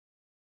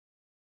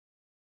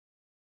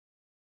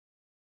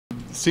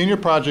Senior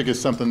project is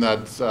something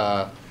that's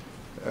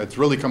it's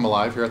really come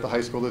alive here at the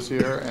high school this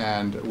year,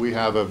 and we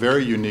have a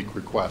very unique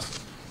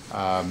request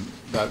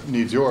that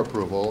needs your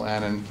approval.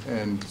 And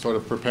in sort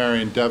of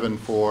preparing Devin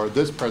for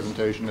this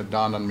presentation, it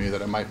dawned on me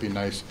that it might be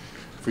nice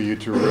for you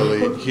to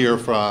really hear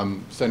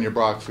from Senya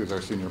Brox, who's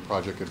our senior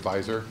project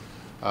advisor.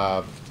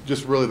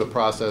 Just really the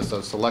process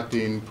of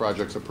selecting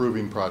projects,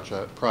 approving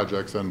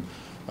projects, and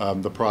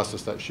the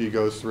process that she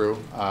goes through.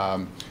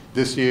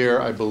 This year,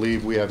 I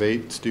believe we have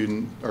 8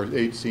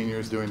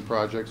 seniors doing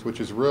projects, which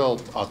is real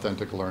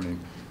authentic learning.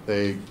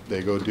 They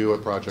go do a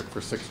project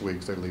for 6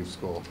 weeks, they leave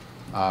school,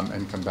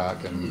 and come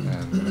back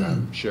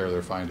and share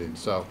their findings.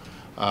 So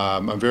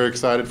I'm very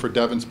excited for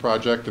Devin's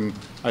project, and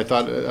I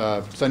thought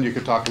Senya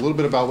could talk a little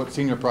bit about what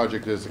senior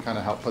project is to kind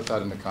of help put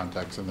that into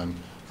context, and then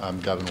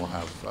Devin will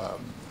have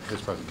his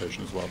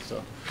presentation as well.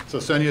 So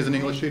Senya is an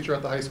English teacher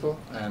at the high school,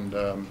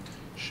 and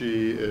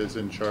she is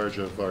in charge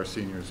of our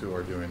seniors who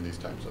are doing these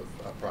types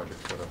of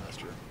projects for the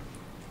last year.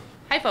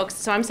 Hi folks,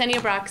 so I'm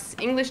Senya Brox,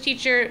 English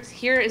teacher.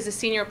 Here is a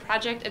senior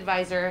project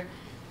advisor.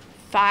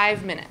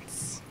 5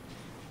 minutes.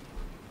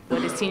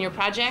 What is senior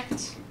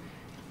project?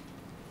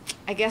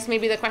 I guess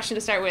maybe the question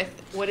to start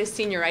with, what is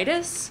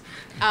senioritis?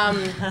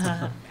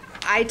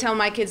 I tell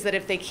my kids that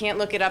if they can't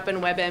look it up in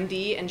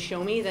WebMD and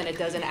show me, then it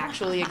doesn't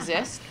actually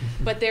exist.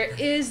 But there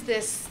is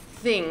this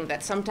thing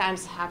that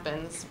sometimes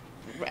happens,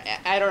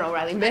 I don't know,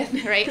 Riley,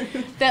 myth, right?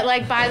 That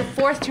like by the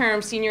 4th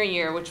term, senior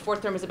year, which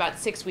 4th term is about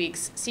 6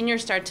 weeks,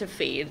 seniors start to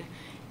fade.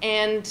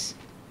 And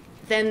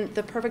then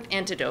the perfect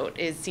antidote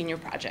is senior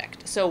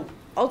project. So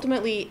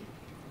ultimately,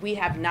 we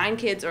have 9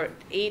 kids, or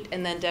 8,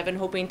 and then Devin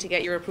hoping to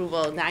get your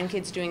approval, 9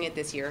 kids doing it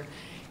this year.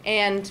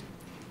 And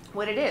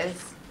what it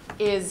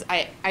is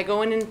I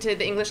go into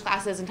the English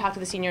classes and talk to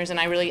the seniors, and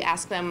I really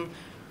ask them,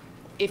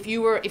 if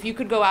you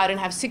could go out and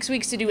have 6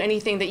 weeks to do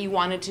anything that you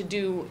wanted to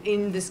do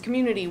in this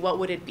community, what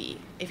would it be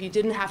if you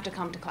didn't have to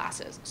come to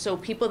classes? So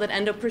people that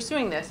end up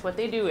pursuing this, what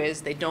they do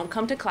is they don't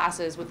come to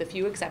classes with a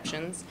few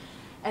exceptions,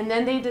 and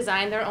then they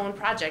design their own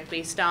project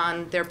based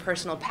on their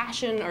personal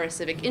passion or a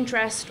civic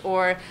interest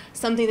or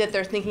something that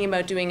they're thinking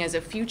about doing as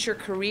a future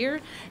career.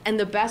 And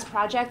the best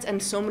projects,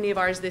 and so many of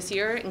ours this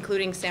year,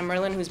 including Sam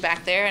Merlin, who's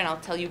back there, and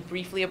I'll tell you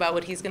briefly about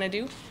what he's going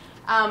to do,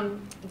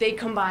 they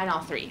combine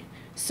all 3.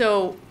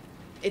 So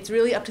it's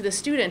really up to the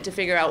student to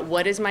figure out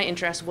what is my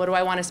interest, what do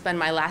I want to spend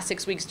my last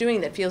 6 weeks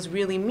doing that feels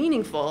really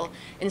meaningful,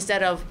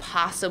 instead of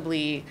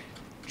possibly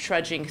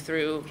trudging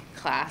through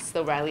class,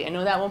 though Riley, I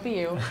know that won't be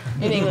you,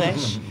 in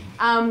English.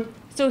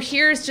 So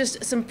here's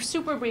just some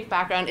super brief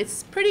background.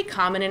 It's pretty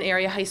common in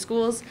area high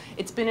schools.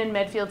 It's been in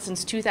Medfield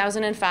since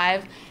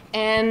 2005,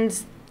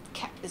 and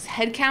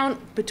head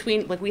count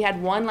between, like we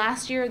had 1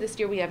 last year, this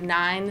year we have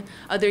 9.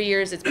 Other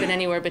years it's been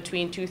anywhere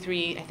between 2,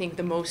 3, I think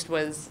the most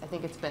was, I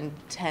think it's been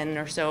 10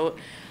 or so.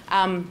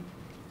 And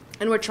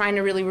we're trying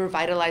to really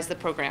revitalize the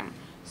program.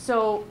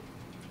 So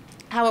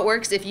how it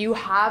works, if you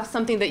have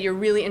something that you're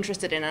really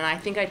interested in, and I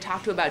think I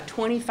talked to about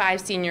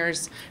 25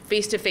 seniors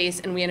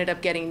face-to-face, and we ended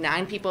up getting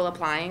 9 people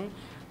applying,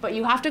 but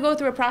you have to go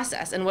through a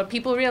process, and what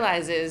people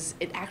realize is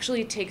it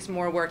actually takes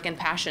more work and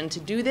passion to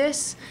do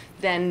this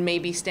than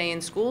maybe stay in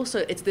school.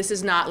 So this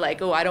is not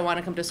like, oh, I don't want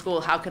to come to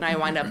school, how can I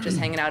wind up just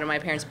hanging out in my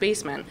parents'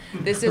 basement?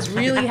 This is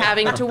really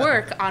having to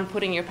work on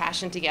putting your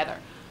passion together.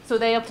 So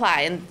they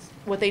apply, and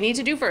what they need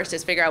to do first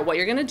is figure out what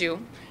you're going to do,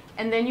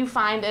 and then you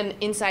find an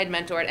inside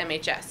mentor at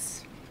MHS.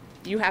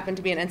 You happen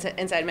to be an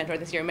inside mentor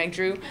this year, Meg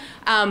Drew.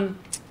 And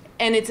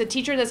it's a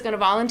teacher that's going to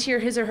volunteer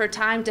his or her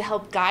time to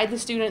help guide the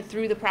student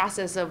through the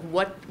process of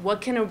what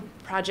can a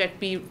project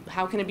be,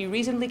 how can it be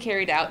reasonably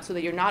carried out so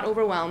that you're not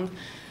overwhelmed,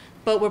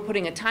 but we're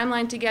putting a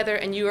timeline together,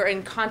 and you are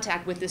in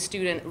contact with the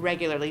student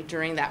regularly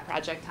during that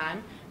project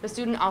time. The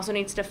student also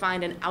needs to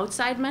find an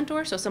outside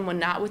mentor, so someone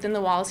not within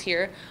the walls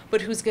here,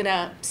 but who's going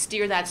to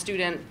steer that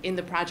student in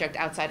the project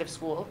outside of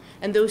school.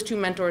 And those 2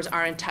 mentors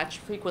are in touch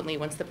frequently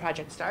once the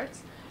project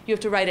starts. You have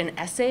to write an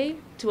essay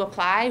to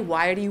apply.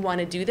 Why do you want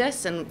to do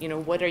this? And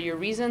what are your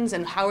reasons?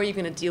 And how are you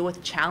going to deal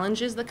with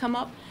challenges that come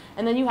up?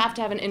 And then you have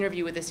to have an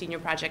interview with the senior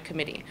project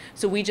committee.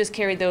 So we just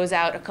carried those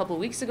out a couple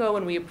weeks ago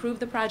when we approved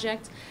the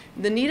project.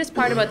 The neatest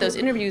part about those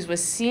interviews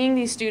was seeing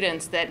these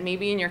students that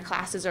maybe in your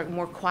classes are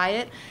more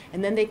quiet,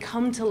 and then they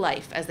come to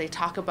life as they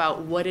talk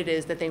about what it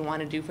is that they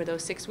want to do for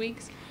those 6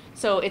 weeks.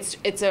 So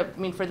I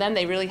mean, for them,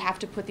 they really have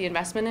to put the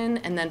investment in,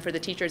 and then for the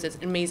teachers, it's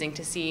amazing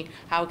to see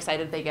how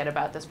excited they get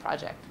about this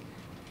project.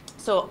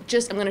 So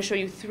I'm going to show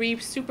you 3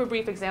 super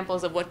brief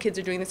examples of what kids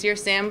are doing this year.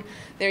 Sam,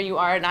 there you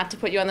are, not to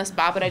put you on the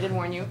spot, but I did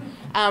warn you.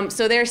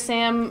 So there's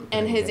Sam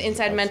and his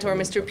inside mentor,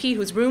 Mr. P,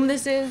 whose room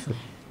this is.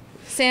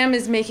 Sam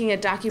is making a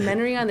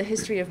documentary on the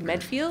history of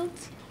Medfield.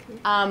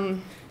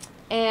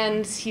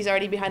 And he's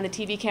already behind the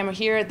TV camera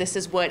here. This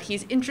is what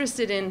he's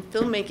interested in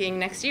filmmaking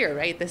next year,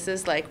 right? This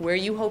is like where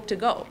you hope to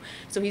go.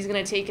 So he's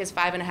going to take his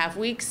 5.5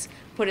 weeks,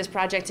 put his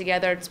project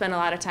together, spend a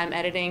lot of time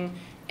editing,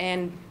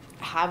 and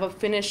have a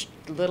finished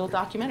little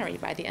documentary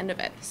by the end of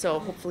it. So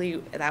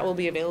hopefully that will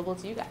be available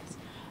to you guys.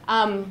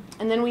 And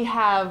then we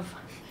have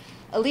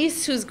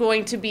Elise, who's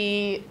going to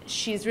be,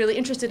 she's really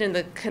interested in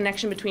the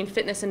connection between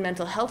fitness and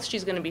mental health.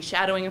 She's going to be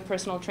shadowing a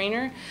personal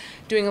trainer,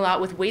 doing a lot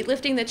with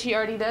weightlifting that she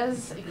already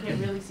does. You can't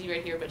really see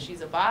right here, but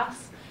she's a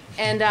boss.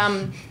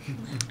 And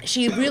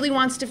she really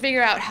wants to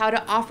figure out how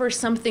to offer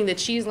something that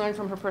she's learned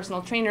from her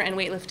personal trainer and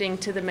weightlifting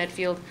to the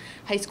Medfield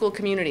high school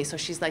community. So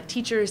she's like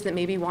teachers that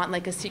maybe want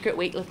like a secret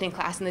weightlifting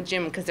class in the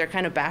gym because they're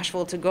kind of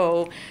bashful to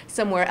go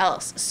somewhere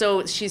else.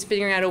 So she's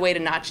figuring out a way to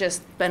not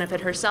just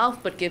benefit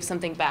herself, but give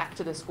something back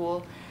to the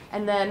school.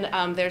 And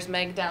then there's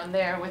Meg down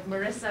there with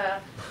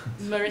Marissa.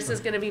 Marissa's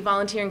going to be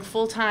volunteering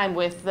full-time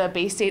with the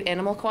Bay State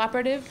Animal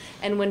Cooperative.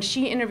 And when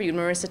she interviewed,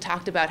 Marissa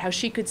talked about how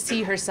she could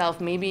see herself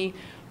maybe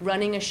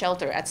running a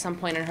shelter at some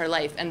point in her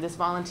life. And this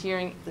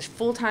volunteering, this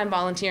full-time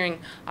volunteering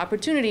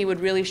opportunity would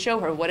really show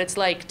her what it's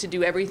like to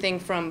do everything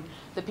from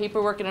the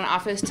paperwork in an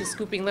office to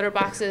scooping litter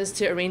boxes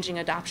to arranging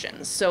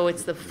adoptions. So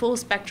it's the full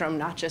spectrum,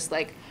 not just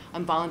like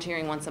I'm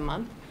volunteering once a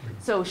month.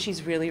 So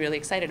she's really, really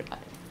excited about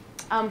it.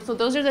 So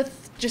those are the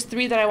just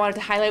 3 that I wanted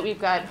to highlight. We've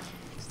got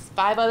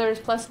 5 others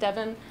plus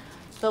Devin.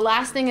 The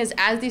last thing is,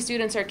 as these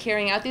students are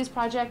carrying out these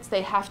projects,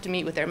 they have to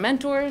meet with their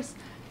mentors.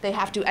 They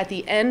have to, at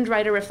the end,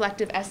 write a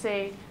reflective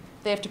essay.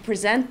 They have to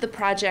present the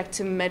project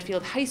to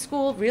Medfield High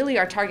School. Really,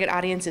 our target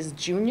audience is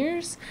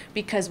juniors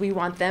because we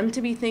want them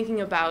to be thinking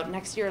about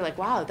next year, like,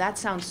 wow, that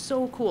sounds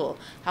so cool.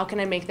 How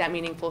can I make that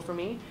meaningful for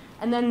me?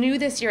 And then new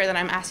this year that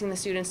I'm asking the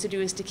students to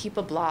do is to keep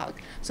a blog.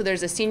 So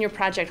there's a senior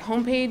project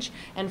homepage,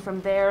 and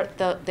from there,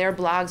 their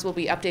blogs will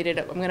be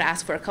updated. I'm going to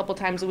ask for a couple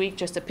times a week,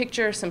 just a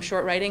picture, some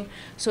short writing,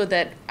 so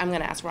that I'm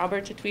going to ask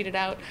Robert to tweet it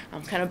out.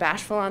 I'm kind of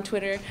bashful on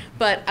Twitter,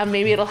 but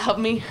maybe it'll help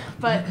me.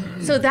 But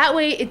so that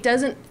way it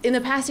doesn't, in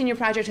the past, senior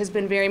project has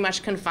been very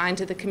much confined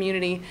to the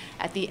community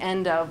at the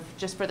end of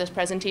just for this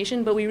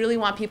presentation, but we really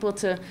want people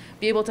to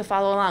be able to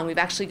follow along. We've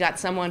actually got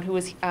someone who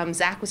was,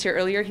 Zach was here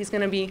earlier. He's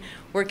going to be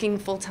working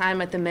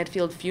full-time at the Medfield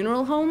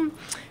Funeral Home.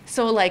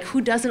 So like, who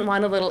doesn't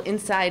want a little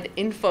inside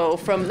info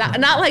from,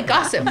 not like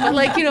gossip, but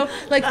like, you know,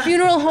 like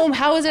funeral home,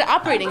 how is it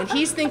operating? And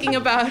he's thinking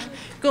about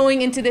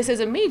going into this as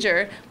a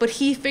major, but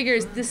he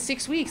figures this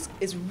 6 weeks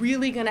is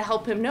really going to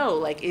help him know,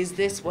 like, is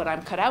this what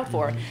I'm cut out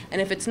for? And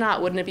if it's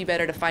not, wouldn't it be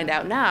better to find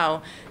out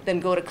now than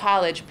go to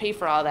college, pay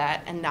for all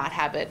that, and not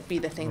have it be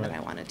the thing that I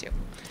want to do?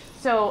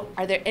 So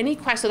are there any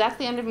questions? So that's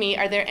the end of me.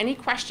 Are there any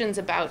questions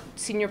about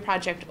senior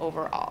project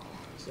overall?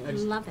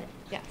 Love it.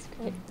 Yes.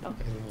 Great.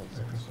 Okay.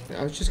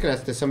 I was just going to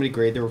ask, does somebody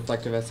grade the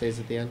reflective essays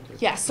at the end?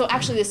 Yes, so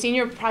actually the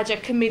senior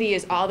project committee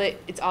is all the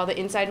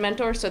inside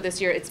mentors. So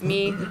this year it's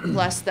me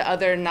plus the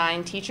other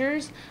 9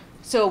 teachers.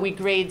 So we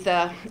grade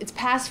it's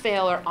pass,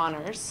 fail, or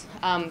honors.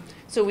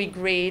 So we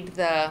grade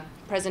the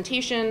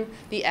presentation,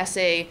 the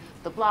essay,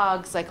 the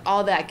blogs, like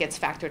all that gets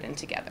factored in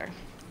together.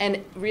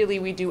 And really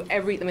we do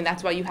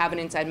that's why you have an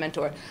inside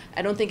mentor.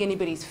 I don't think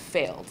anybody's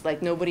failed.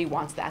 Like nobody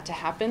wants that to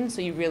happen.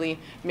 So you really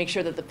make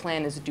sure that the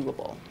plan is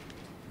doable.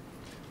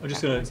 I'm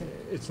just going to,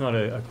 it's not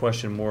a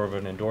question, more of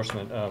an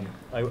endorsement.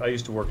 I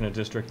used to work in a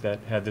district that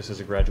had this as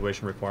a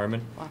graduation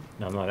requirement. Wow.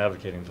 Now, I'm not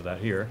advocating for that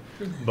here,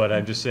 but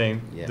I'm just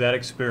saying that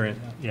experience,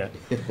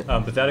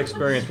 but that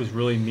experience was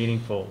really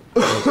meaningful for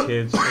those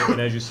kids. And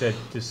as you said,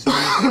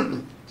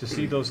 to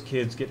see those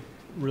kids get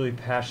really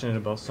passionate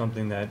about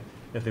something that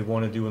they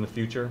want to do in the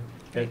future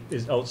that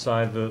is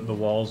outside the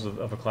walls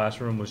of a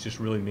classroom was just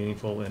really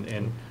meaningful.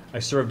 And I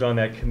served on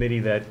that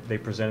committee that they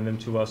presented them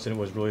to us, and it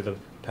was really the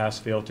pass,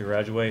 fail to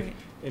graduate. Right.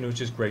 And it was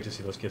just great to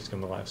see those kids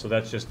come alive. So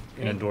that's just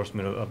an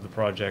endorsement of the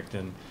project,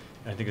 and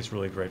I think it's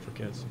really great for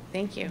kids.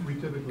 Thank you. We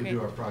typically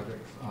do our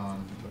projects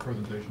on the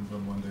presentations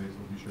on Mondays.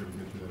 We'll be sure to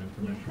get you that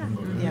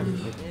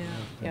information.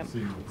 Yeah.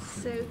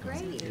 So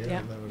great.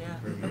 Yeah.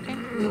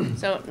 Okay.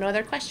 So no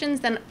other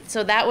questions? Then,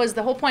 so that was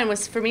the whole point,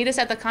 was for me to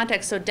set the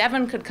context so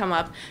Devin could come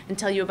up and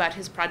tell you about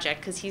his project,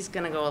 because he's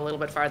going to go a little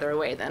bit farther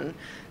away than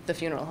the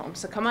funeral home.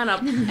 So come on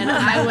up, and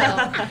I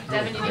will.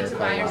 Devin, you need to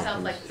buy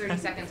yourself like 30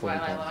 seconds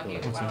while I log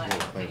you.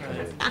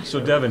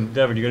 So Devin,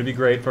 you're going to be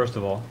great, first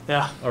of all.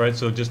 Yeah. All right,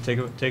 so just take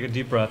a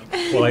deep breath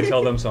while I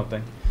tell them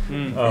something.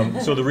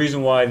 So the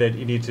reason why that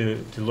you need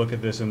to look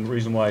at this, and the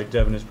reason why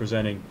Devin is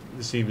presenting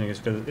this evening, is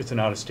because it's an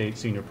out-of-state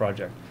senior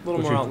project. A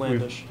little more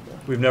outlandish.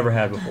 We've never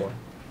had before.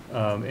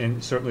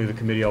 And certainly the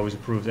committee always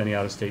approves any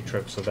out-of-state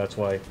trips, so that's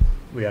why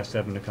we asked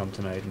Devin to come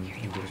tonight and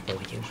do his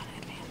presentation.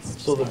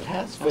 So the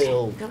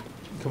pass-fail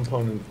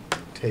component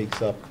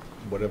takes up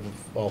whatever,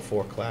 all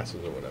 4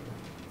 classes or whatever?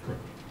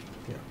 Correct.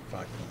 Yeah, 5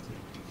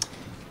 classes.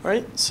 All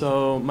right,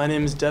 so my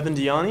name is Devin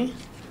Diani,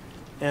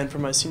 and for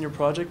my senior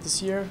project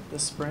this year,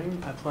 this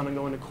spring, I plan on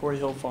going to Quarry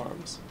Hill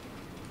Farms.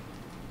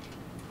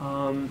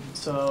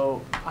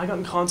 So I got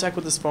in contact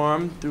with this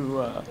farm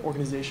through an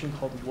organization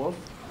called WOOF,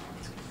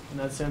 and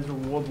that stands for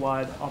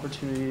Worldwide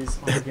Opportunities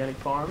on Organic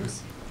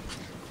Farms.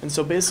 And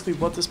so basically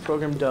what this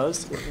program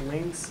does, it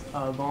links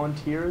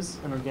volunteers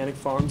and organic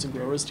farms and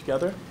growers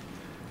together.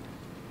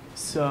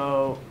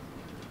 So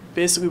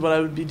basically what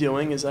I would be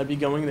doing is I'd be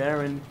going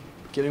there and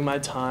giving my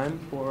time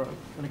for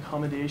an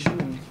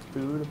accommodation and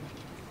food.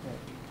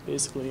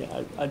 Basically,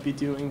 I'd be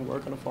doing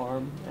work on a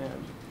farm,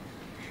 and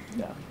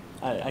yeah,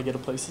 I get a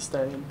place to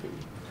stay and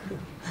food.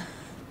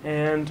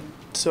 And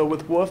so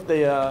with Woof,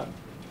 they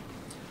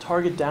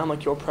target down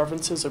like your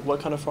preferences, like what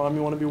kind of farm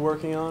you want to be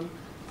working on,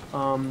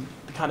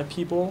 the kind of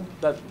people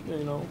that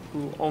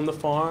who own the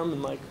farm,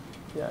 and like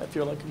if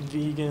you're like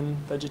vegan,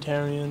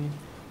 vegetarian,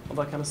 all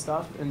that kind of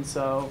stuff. And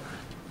so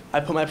I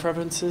put my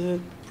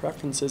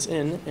preferences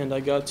in, and I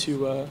got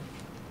to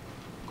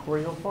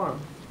Quarry Hill Farm,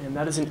 and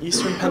that is in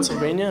eastern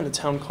Pennsylvania in a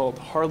town called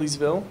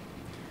Harleysville.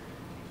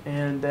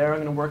 And there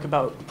I'm going to work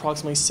about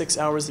approximately 6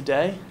 hours a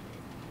day.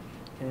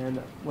 And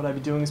what I'll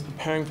be doing is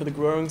preparing for the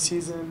growing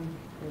season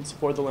and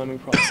support the lambing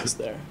process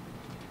there.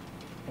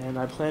 And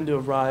I plan to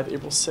arrive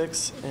April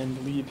 6th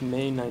and leave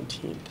May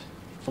 19th.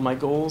 Well, my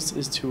goals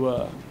is to,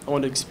 I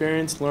want to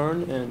experience,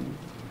 learn, and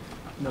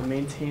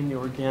maintain the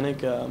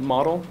organic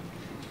model,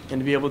 and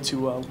to be able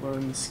to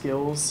learn the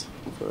skills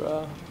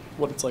for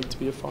what it's like to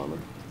be a farmer.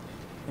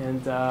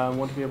 And I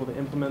want to be able to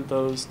implement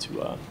those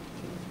to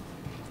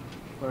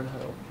learn how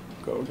to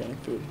grow organic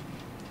food.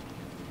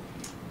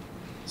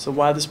 So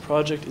why this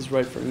project is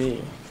right for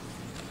me.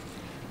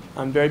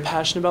 I'm very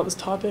passionate about this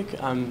topic.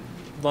 I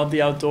love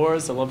the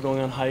outdoors. I love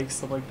going on hikes,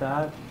 stuff like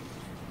that.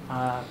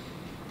 I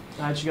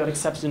actually got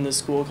accepted in this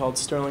school called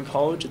Sterling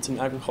College. It's an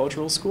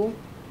agricultural school,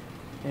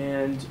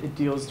 and it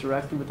deals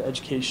directly with the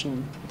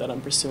education that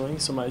I'm pursuing.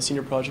 So my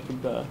senior project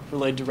would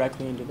relate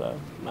directly into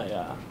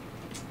my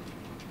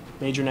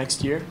major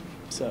next year.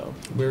 So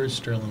Where is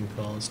Sterling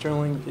College?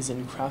 Sterling is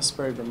in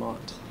Craftsbury,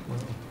 Vermont. Wow.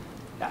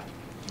 Yeah.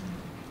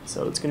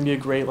 So it's going to be a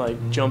great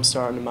jump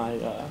start into my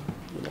Yeah.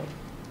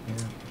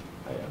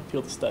 my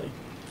field of study.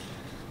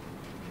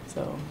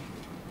 So,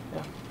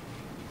 yeah.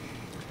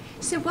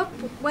 So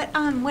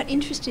what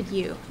interested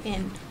you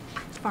in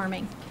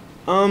farming?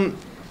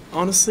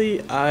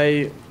 Honestly,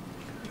 I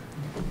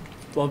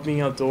love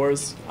being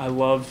outdoors. I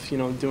love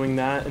doing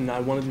that, and I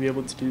wanted to be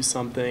able to do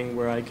something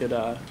where I could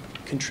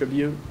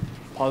contribute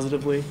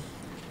positively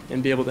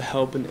and be able to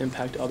help and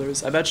impact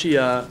others. I've actually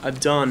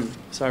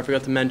sorry, I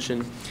forgot to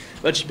mention,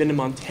 I've actually been to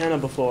Montana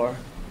before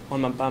by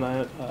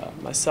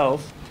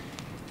myself,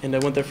 and I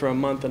went there for a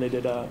month, and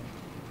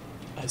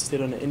I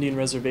stayed on an Indian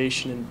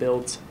reservation and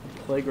built a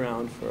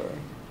playground for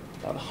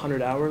about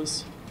 100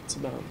 hours. It's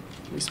about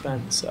what we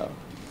spent. So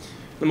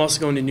I'm also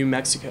going to New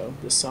Mexico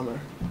this summer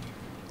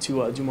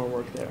to do more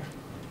work there.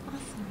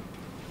 Awesome.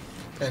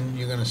 And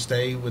you're going to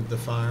stay with the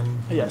farm?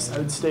 Yes, I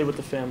would stay with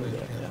the family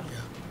there. Yeah.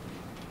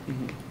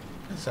 Mm-hmm.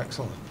 That's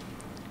excellent.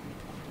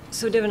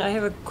 So Devin, I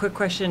have a quick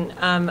question.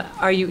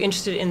 Are you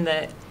interested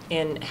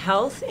in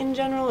health in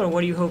general, or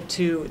what do you hope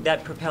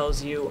that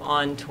propels you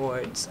on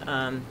towards?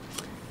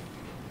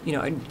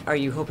 Are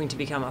you hoping to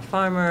become a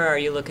farmer? Are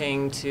you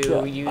looking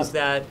to use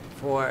that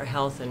for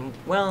health and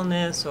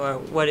wellness, or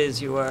what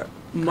is your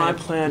My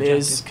plan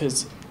is,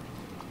 because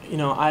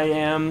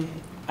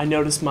I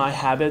notice my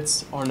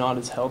habits are not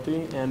as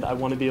healthy, and I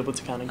want to be able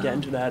to kind of get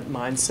into that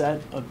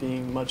mindset of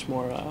being much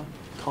more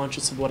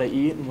conscious of what I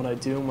eat and what I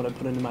do and what I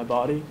put into my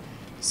body.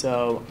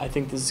 So I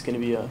think this is going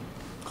to be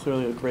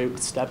clearly a great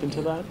step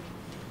into that.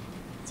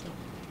 So.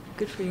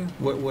 Good for you.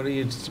 What do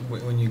you,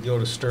 when you go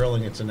to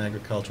Sterling, it's an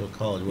agricultural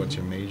college, what's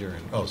your major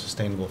in? Oh,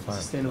 sustainable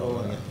farming.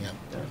 Sustainable, yeah.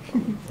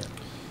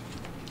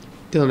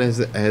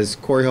 Dylan, has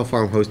Quarry Hill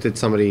Farm hosted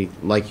somebody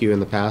like you in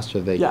the past,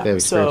 or they have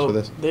experience with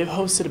this? They've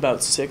hosted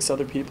about 6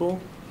 other people,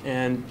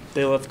 and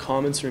they left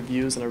comments and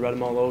reviews, and I read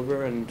them all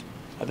over, and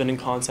I've been in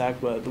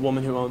contact with the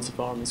woman who owns the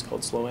farm. Is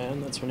called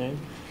Sloan, that's her name.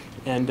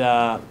 And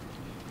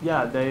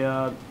they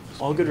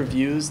all good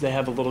reviews. They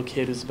have a little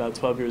kid who's about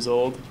 12 years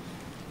old,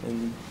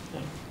 and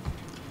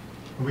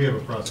We have a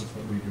process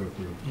that we go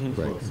through, Mhm. as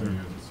well Right. as serving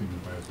as a senior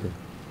advisor,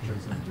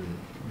 checks into,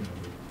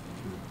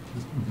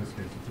 in this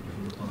case, it's a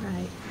particular farm.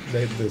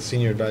 Right. The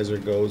senior advisor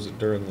goes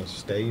during the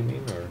stay, you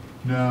mean, or?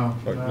 No,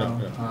 Or no,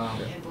 no,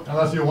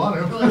 unless you want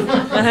to.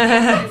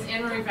 It's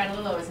Anne-Marie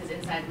Fredolillo is his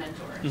inside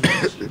mentor. She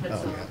puts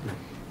Oh,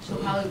 she'll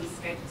probably be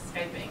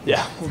Skyping.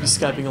 yeah, we'll be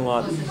Skyping a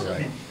lot.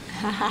 Right.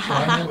 So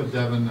I met with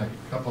Devin a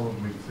couple of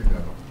weeks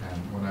ago,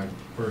 and when I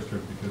first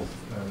heard, because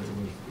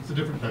it's a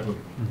different type of, a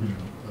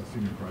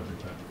senior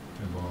project that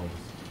involves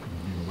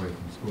being away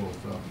from school.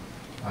 So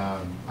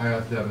I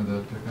asked Devin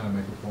to kind of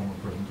make a formal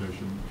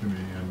presentation to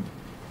me, and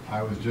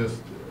I was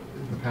just,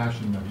 the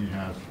passion that he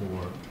has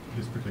for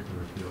his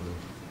particular field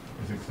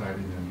is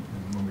exciting. And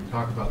when we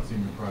talk about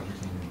senior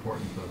projects and the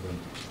importance of them,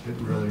 it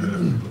really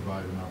is to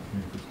provide an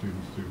opportunity for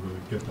students to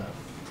really get that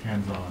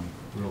hands-on,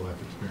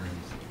 real-life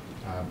experience.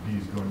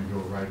 He's going to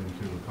go right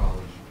into a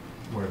college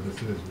where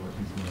this is what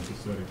he's going to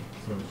study.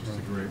 So it's just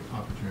a great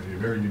opportunity, a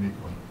very unique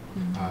one.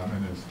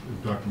 And as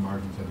Dr.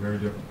 Martin said, very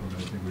different from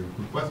anything we've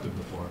requested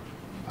before.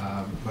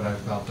 But I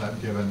felt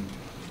that given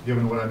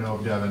what I know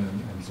of Devin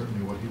and certainly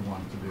what he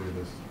wanted to do,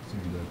 this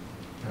seemed to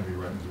kind of be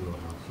right in his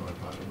wheelhouse. So I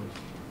thought it was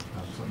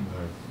something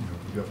that I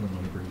definitely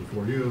want to bring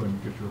before you and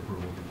get your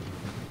approval, because I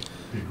think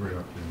it'd be a great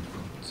opportunity for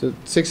him. So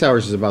 6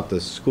 hours is about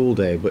the school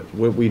day, but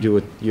what we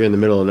do you're in the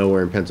middle of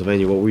nowhere in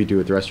Pennsylvania, what we do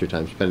with the rest of your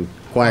time? Spend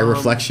quiet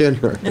reflection?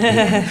 Or?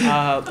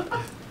 A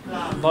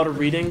lot of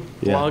reading,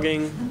 Yeah.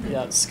 blogging,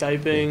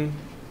 Skyping,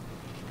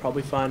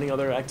 probably finding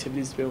other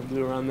activities to be able to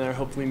do around there.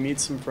 Hopefully meet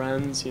some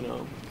friends, you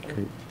know.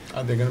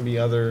 Are there gonna be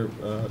other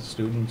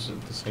students at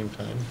the same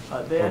time?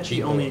 They Or actually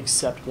people? only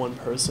accept one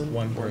person.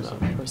 One person.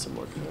 Person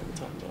working there at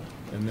the time,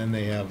 yeah. And then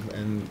they have,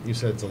 and you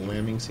said it's a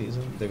lambing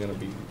season? They're gonna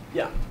be,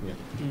 Yeah. yeah.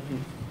 Mm-hmm.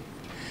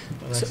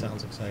 Well, that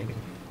sounds exciting.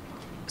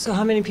 So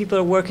how many people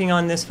are working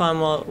on this farm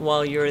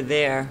while you're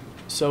there?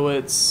 So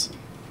it's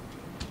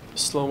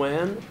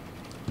Sloan,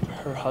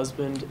 her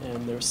husband,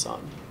 and their son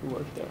who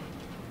work there.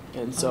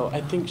 And so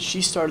I think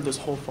she started this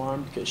whole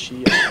farm because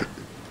she had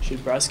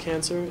breast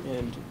cancer,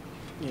 and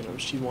you know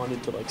she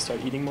wanted to like start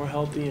eating more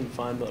healthy and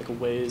find like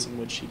ways in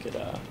which she could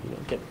you know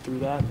get through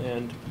that,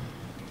 and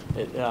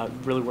it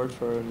really worked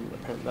for her, and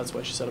apparently that's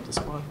why she set up this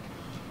farm.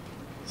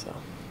 So.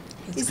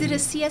 Is it a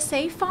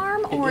CSA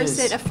farm It or is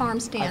is. it a farm I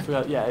stand?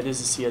 forgot. Yeah, it is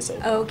a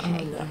CSA. Farm.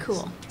 Okay, Yeah.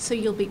 cool. So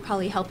you'll be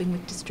probably helping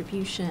with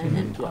distribution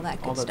and Yeah, all that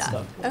good all that stuff.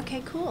 stuff, yeah.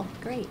 Okay, cool,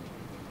 great.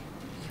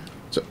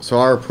 So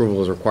our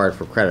approval is required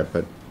for credit,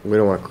 but we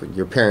don't want,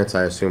 your parents,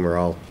 I assume, are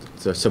all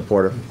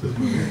supportive.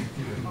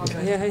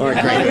 Yeah, All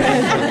right, great.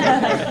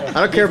 I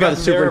don't care about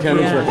the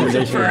superintendent's Yeah.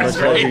 recommendation, but it's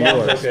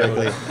yours,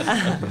 frankly.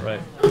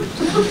 Right.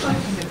 I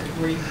think it's a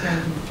great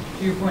trend.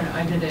 To your point,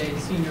 I did a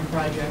senior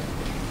project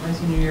my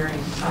senior year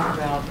and talked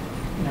about,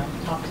 you know,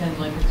 top 10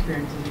 life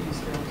experiences that you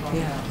still talk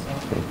Yeah. about. So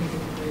I think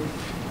it's a great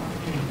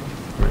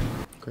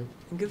opportunity. Great.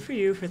 And good for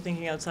you for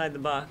thinking outside the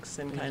box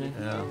and kind of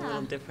Yeah. a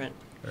little different.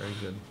 Very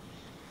good.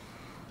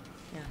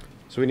 Yeah.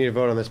 So we need to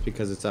vote on this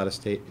because it's out of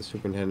state. The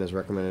superintendent has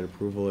recommended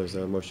approval. Is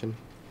there a motion?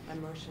 I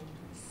motion.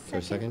 Is there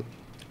a second?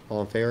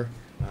 All in favor?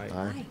 Aye.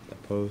 Aye.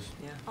 Opposed?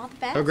 Yeah. All the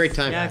best. Have a great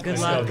time. Yeah, good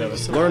Nice luck. job,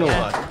 Devin. Learn a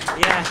Yeah. lot.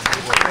 Yeah.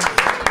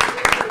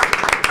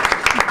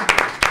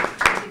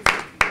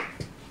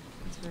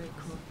 That's very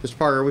cool. Mr.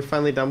 Parker, are we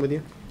finally done with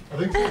you? I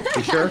think so.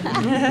 You sure?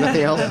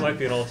 Nothing else? That might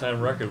be an all-time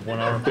record, 1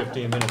 hour and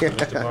 15 minutes for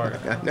Mr. Parker.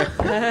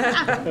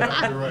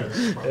 You're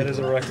right. It is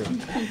a record.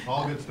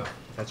 All good stuff.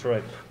 That's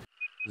right.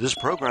 This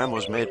program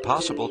was made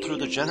possible through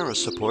the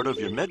generous support of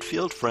your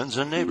Medfield friends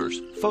and neighbors,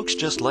 folks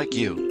just like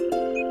you.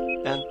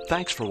 And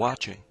thanks for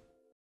watching.